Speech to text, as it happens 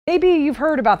Maybe you've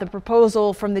heard about the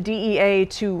proposal from the DEA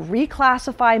to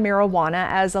reclassify marijuana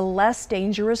as a less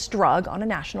dangerous drug on a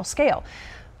national scale.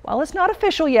 While it's not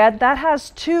official yet, that has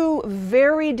two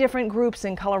very different groups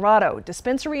in Colorado,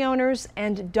 dispensary owners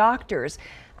and doctors,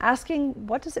 asking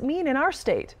what does it mean in our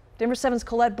state? Denver 7's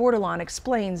Colette Bordelon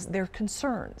explains their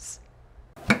concerns.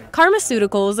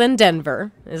 Pharmaceuticals in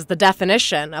Denver is the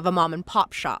definition of a mom and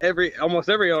pop shop. Almost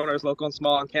every owner is local and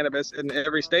small on cannabis in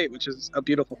every state, which is a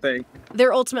beautiful thing.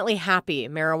 They're ultimately happy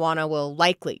marijuana will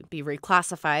likely be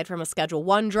reclassified from a Schedule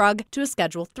 1 drug to a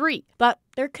Schedule 3, but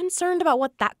they're concerned about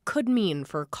what that could mean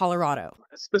for Colorado.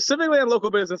 Specifically on local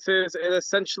businesses, it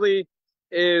essentially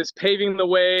is paving the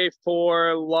way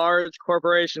for large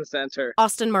corporation center.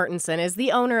 Austin Martinson is the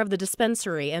owner of the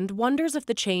dispensary and wonders if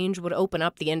the change would open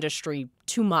up the industry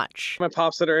too much. My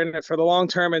pops that are in it for the long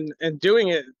term and doing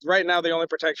it right now, the only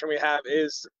protection we have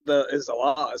is the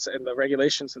laws and the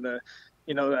regulations and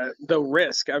the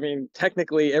risk. I mean,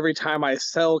 technically, every time I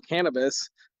sell cannabis,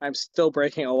 I'm still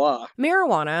breaking a law.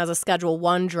 Marijuana as a Schedule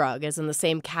 1 drug is in the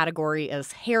same category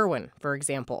as heroin, for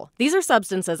example. These are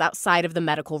substances outside of the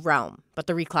medical realm, but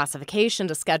the reclassification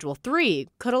to Schedule 3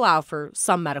 could allow for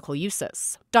some medical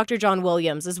uses. Dr. John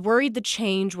Williams is worried the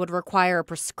change would require a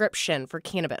prescription for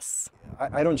cannabis.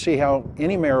 I don't see how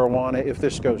any marijuana, if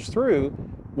this goes through,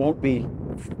 won't be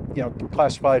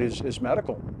classified as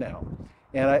medical now.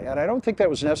 And I don't think that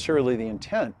was necessarily the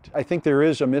intent. I think there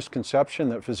is a misconception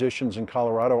that physicians in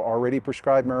Colorado already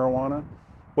prescribe marijuana.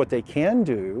 What they can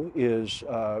do is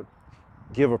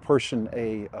give a person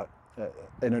an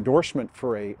endorsement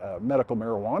for a medical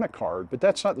marijuana card, but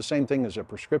that's not the same thing as a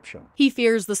prescription. He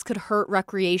fears this could hurt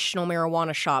recreational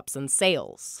marijuana shops and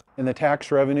sales. And the tax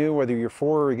revenue, whether you're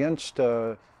for or against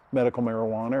medical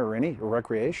marijuana or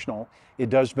recreational, it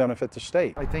does benefit the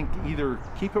state. I think either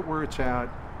keep it where it's at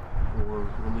or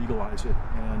legalize it,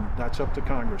 and that's up to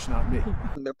Congress, not me.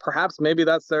 Perhaps maybe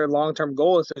that's their long-term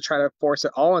goal, is to try to force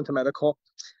it all into medical.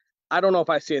 I don't know if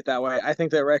I see it that way. I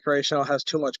think that recreational has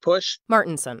too much push.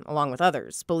 Martinson, along with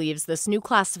others, believes this new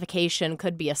classification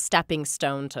could be a stepping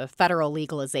stone to federal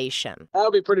legalization. That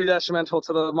would be pretty detrimental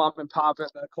to the mom and pop and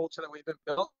the culture that we've been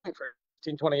building for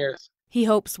 15, 20 years. He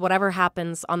hopes whatever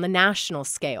happens on the national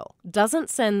scale doesn't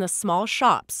send the small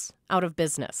shops out of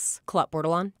business. Colette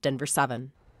Bordelon, Denver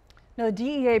 7. Now, the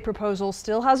DEA proposal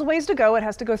still has a ways to go. It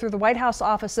has to go through the White House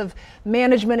Office of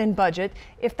Management and Budget.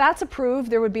 If that's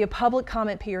approved, there would be a public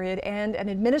comment period and an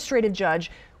administrative judge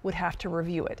would have to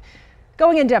review it.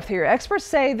 Going in depth here, experts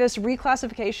say this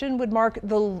reclassification would mark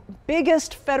the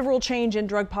biggest federal change in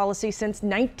drug policy since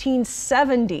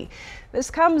 1970. This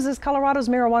comes as Colorado's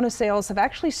marijuana sales have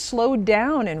actually slowed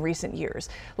down in recent years.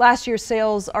 Last year's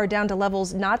sales are down to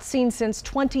levels not seen since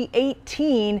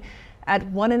 2018 at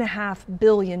 $1.5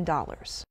 billion.